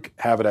 Mark, and Luke,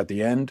 have it at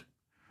the end.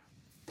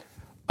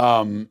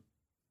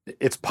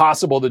 It's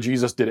possible that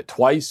Jesus did it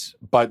twice,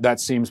 but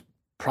that seems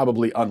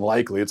probably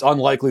unlikely. It's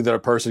unlikely that a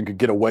person could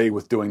get away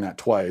with doing that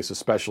twice,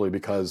 especially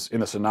because in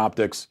the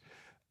Synoptics,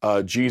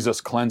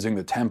 Jesus cleansing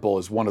the temple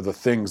is one of the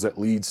things that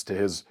leads to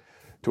his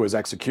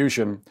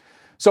execution.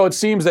 So it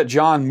seems that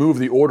John moved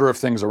the order of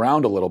things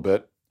around a little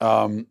bit.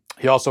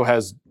 He also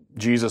has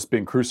Jesus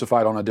being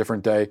crucified on a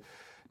different day.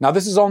 Now,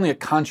 this is only a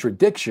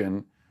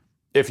contradiction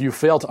if you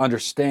fail to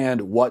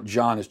understand what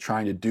John is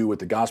trying to do with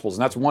the Gospels.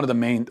 And that's one of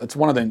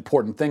the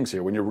important things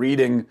here. When you're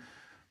reading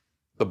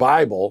the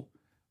Bible,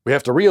 we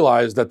have to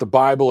realize that the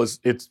Bible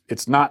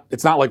it's not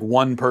like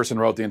one person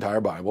wrote the entire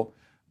Bible.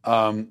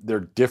 They're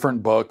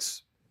different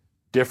books,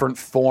 different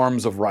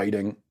forms of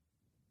writing,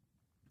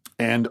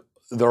 and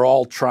they're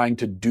all trying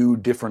to do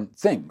different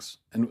things.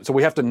 And so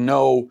we have to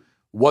know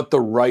what the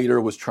writer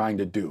was trying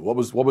to do. What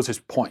was his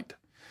point?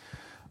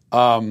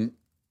 What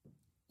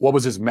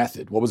was his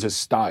method? What was his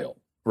style?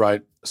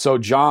 Right? So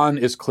John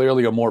is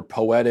clearly a more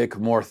poetic,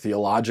 more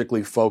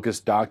theologically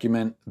focused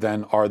document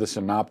than are the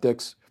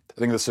Synoptics. I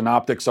think the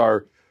Synoptics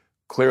are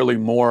clearly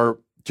more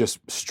just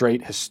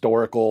straight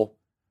historical,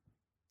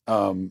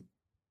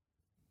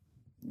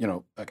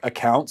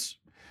 accounts,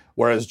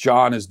 whereas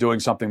John is doing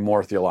something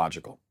more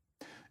theological.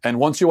 And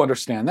once you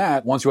understand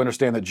that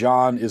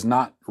John is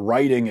not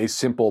writing a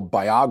simple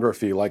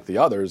biography like the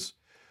others,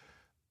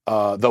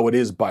 though it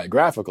is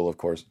biographical, of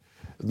course,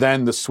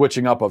 then the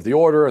switching up of the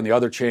order and the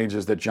other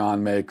changes that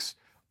John makes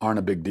aren't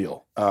a big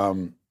deal.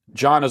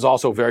 John is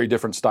also very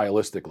different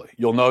stylistically.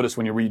 You'll notice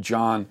when you read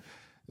John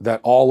that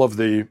all of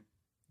the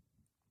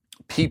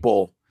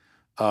people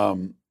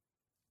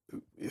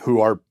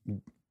who are,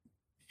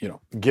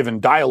 given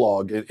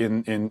dialogue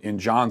in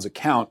John's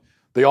account,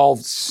 they all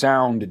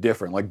sound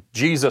different. Like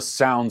Jesus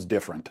sounds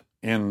different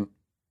in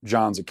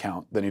John's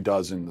account than he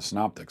does in the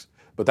Synoptics.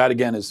 But that,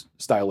 again, is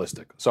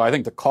stylistic. So I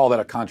think to call that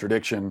a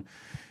contradiction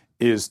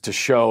is to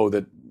show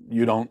that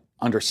you don't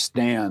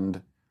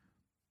understand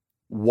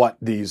what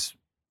these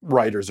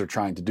writers are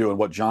trying to do and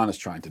what John is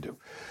trying to do.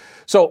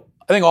 So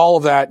I think all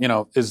of that,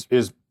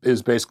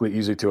 is basically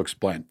easy to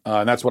explain.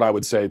 And that's what I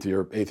would say to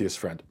your atheist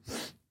friend.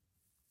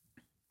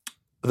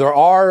 There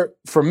are,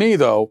 for me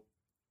though,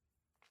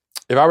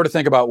 if I were to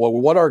think about, well,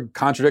 what are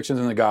contradictions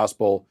in the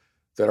gospel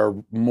that are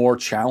more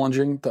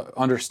challenging to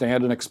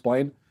understand and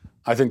explain,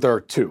 I think there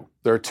are two.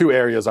 There are two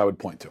areas I would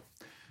point to.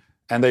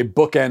 And they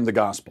bookend the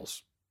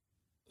gospels.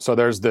 So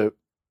there's the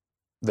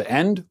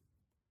end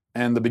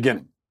and the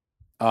beginning.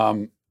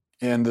 And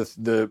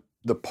the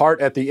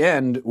part at the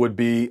end would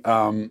be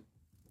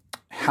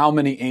how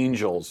many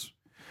angels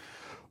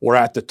were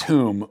at the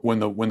tomb when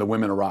the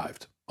women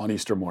arrived on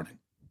Easter morning.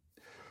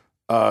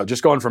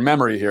 Just going from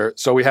memory here.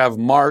 So we have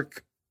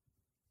Mark.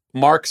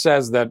 Mark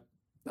says that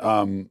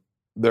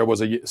there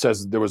was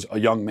a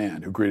young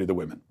man who greeted the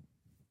women.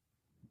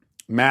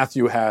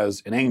 Matthew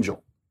has an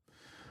angel.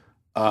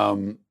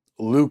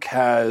 Luke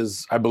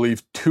has, I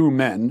believe, 2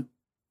 men,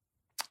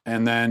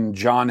 and then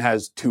John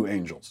has 2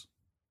 angels.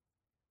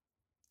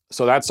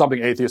 So that's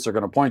something atheists are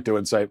going to point to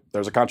and say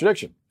there's a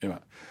contradiction.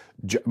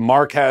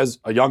 Mark has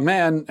a young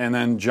man, and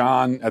then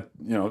John,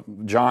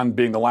 John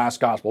being the last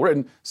gospel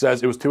written,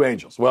 says it was 2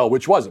 angels. Well,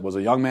 which was it? Was it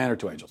a young man or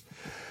 2 angels?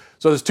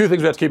 So there's 2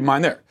 things we have to keep in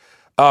mind there.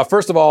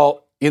 First of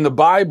all, in the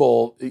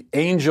Bible,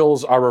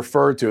 angels are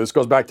referred to. This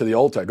goes back to the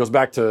Old Testament. It goes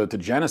back to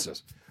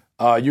Genesis.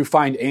 You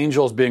find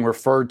angels being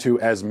referred to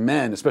as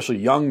men, especially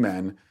young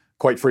men,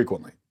 quite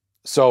frequently.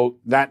 So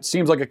that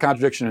seems like a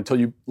contradiction until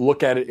you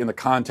look at it in the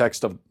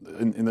context of,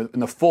 in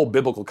the full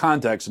biblical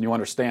context, and you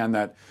understand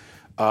that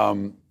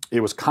it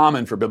was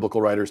common for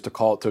biblical writers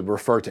to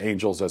refer to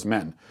angels as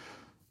men.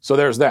 So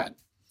there's that.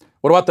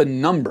 What about the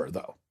number,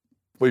 though?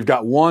 We've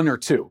got 1 or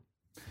 2.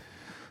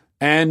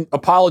 And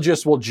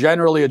apologists will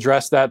generally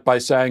address that by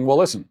saying, well,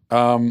 listen,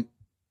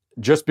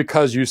 just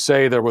because you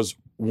say there was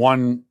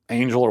 1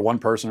 angel or 1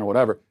 person or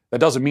whatever, that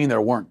doesn't mean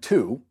there weren't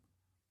 2.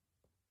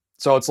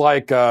 So it's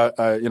like,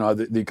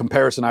 the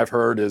comparison I've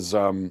heard is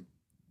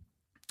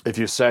if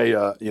you say,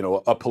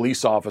 a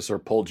police officer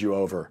pulled you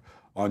over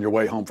on your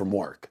way home from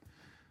work,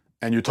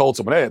 and you told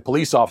someone, hey, a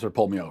police officer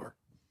pulled me over.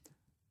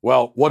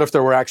 Well, what if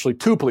there were actually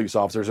 2 police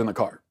officers in the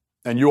car,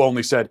 and you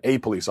only said a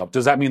police officer?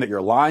 Does that mean that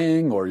you're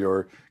lying or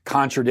you're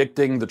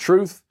contradicting the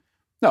truth?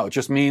 No, it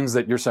just means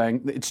that you're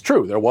saying it's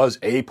true. There was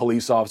a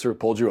police officer who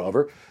pulled you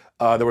over.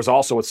 There was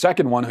also a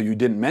second one who you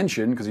didn't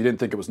mention because you didn't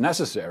think it was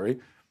necessary.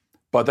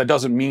 But that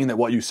doesn't mean that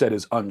what you said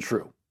is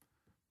untrue.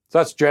 So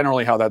that's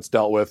generally how that's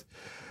dealt with.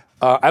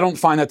 I don't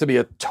find that to be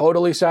a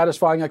totally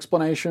satisfying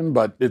explanation,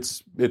 but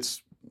it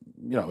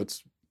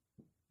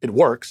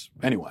works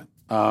anyway.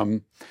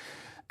 And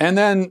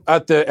then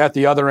at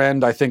the other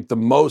end, I think the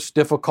most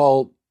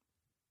difficult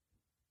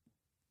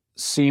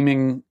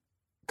seeming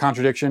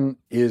contradiction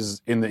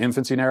is in the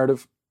infancy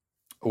narrative,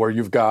 where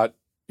you've got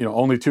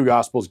only 2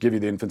 gospels give you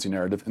the infancy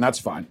narrative, and that's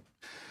fine.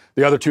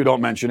 The other 2 don't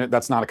mention it.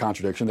 That's not a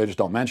contradiction. They just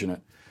don't mention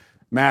it.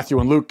 Matthew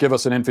and Luke give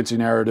us an infancy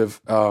narrative,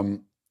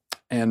 and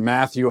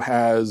Matthew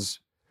has,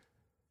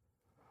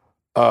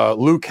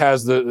 Luke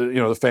has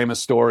the famous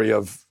story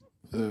of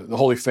the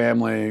Holy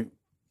Family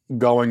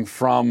going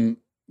from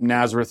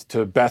Nazareth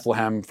to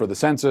Bethlehem for the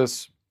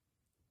census,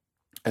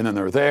 and then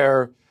they're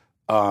there,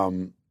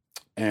 and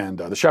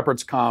the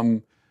shepherds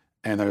come,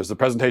 and there's the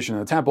presentation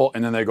in the temple,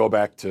 and then they go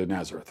back to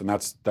Nazareth, and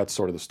that's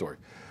sort of the story.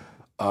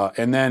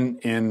 And then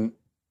in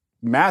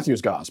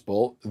Matthew's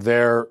gospel,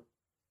 they're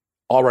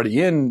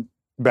already in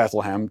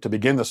Bethlehem to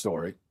begin the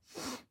story,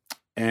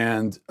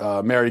 and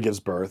Mary gives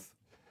birth,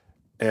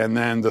 and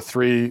then the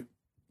three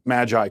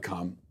magi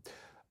come,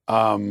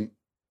 and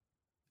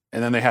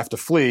then they have to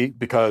flee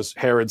because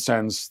Herod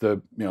sends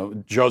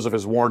Joseph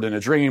is warned in a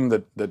dream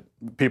that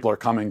people are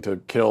coming to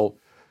kill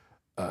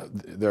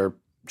their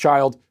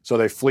child, so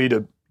they flee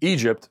to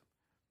Egypt,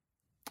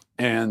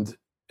 and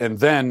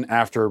then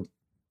after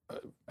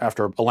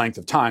a length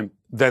of time,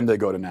 then they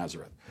go to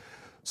Nazareth.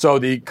 So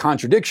the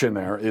contradiction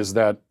there is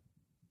that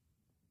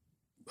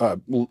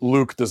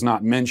Luke does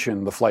not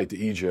mention the flight to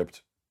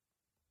Egypt,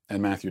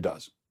 and Matthew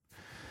does.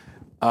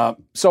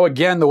 So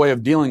again, the way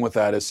of dealing with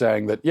that is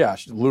saying that, yeah,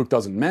 Luke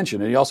doesn't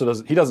mention it.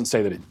 He doesn't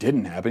say that it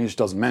didn't happen. He just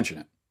doesn't mention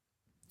it.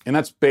 And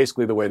that's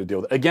basically the way to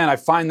deal with it. Again, I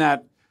find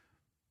that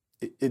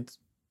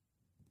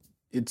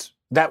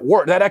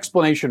that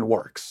explanation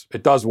works.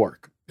 It does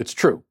work. It's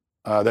true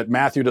that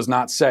Matthew does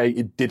not say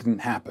it didn't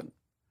happen.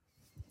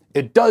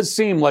 It does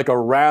seem like a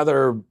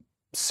rather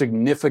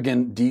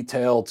significant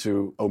detail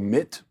to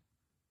omit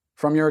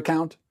from your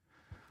account.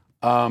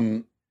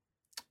 And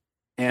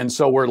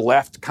so we're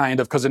left kind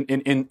of, because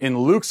in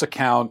Luke's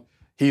account,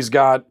 he's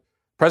got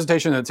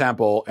presentation in the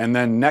temple, and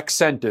then next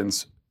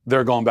sentence,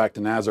 they're going back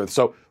to Nazareth.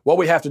 So what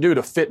we have to do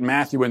to fit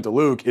Matthew into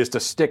Luke is to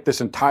stick this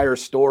entire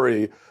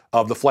story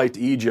of the flight to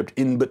Egypt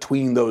in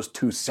between those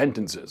two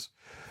sentences,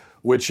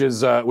 which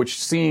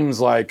seems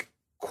like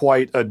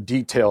quite a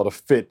detail to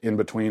fit in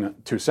between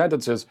two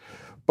sentences.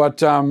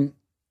 But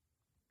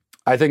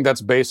I think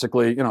that's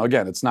basically,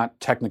 again, it's not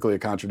technically a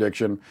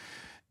contradiction.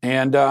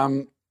 And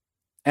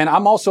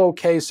I'm also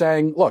okay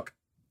saying, look,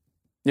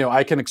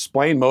 I can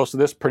explain most of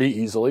this pretty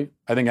easily.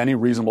 I think any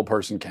reasonable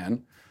person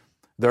can.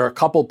 There are a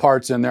couple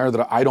parts in there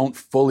that I don't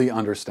fully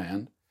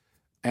understand.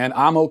 And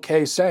I'm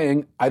okay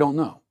saying, I don't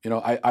know.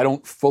 I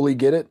don't fully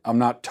get it. I'm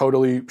not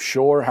totally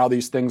sure how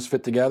these things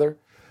fit together.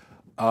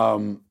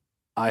 I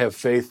have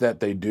faith that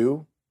they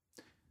do.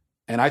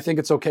 And I think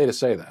it's okay to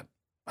say that.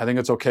 I think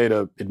it's okay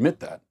to admit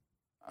that.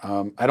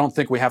 I don't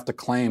think we have to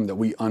claim that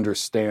we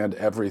understand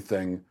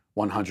everything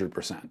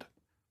 100%.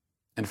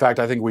 In fact,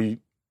 I think we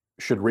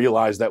should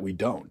realize that we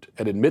don't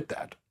and admit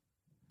that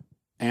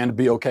and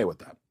be okay with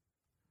that.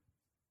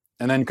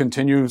 And then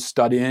continue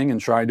studying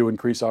and trying to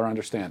increase our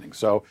understanding.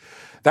 So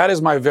that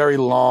is my very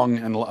long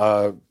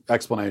and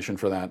explanation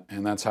for that.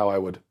 And that's how I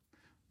would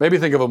maybe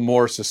think of a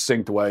more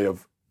succinct way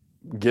of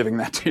giving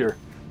that to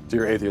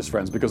your atheist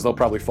friends, because they'll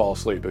probably fall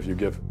asleep if you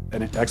give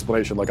an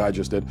explanation like I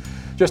just did,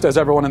 just as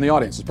everyone in the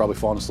audience is probably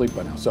falling asleep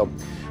by now. So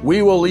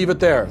we will leave it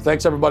there.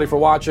 Thanks everybody for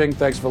watching.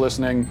 Thanks for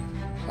listening.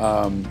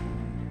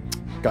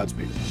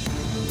 Godspeed.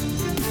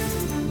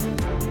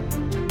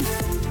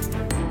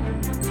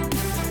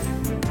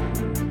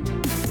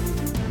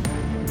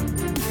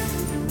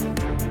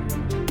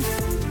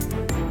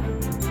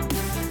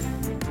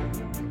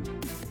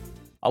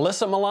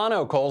 Alyssa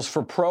Milano calls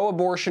for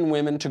pro-abortion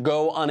women to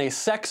go on a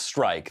sex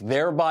strike,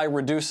 thereby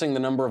reducing the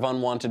number of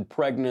unwanted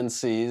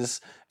pregnancies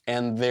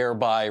and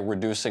thereby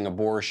reducing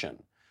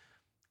abortion.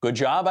 Good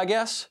job, I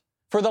guess?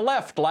 For the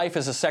left, life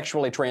is a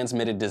sexually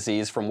transmitted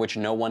disease from which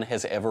no one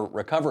has ever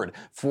recovered.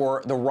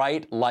 For the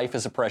right, life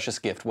is a precious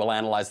gift. We'll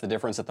analyze the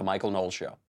difference at The Michael Knowles Show.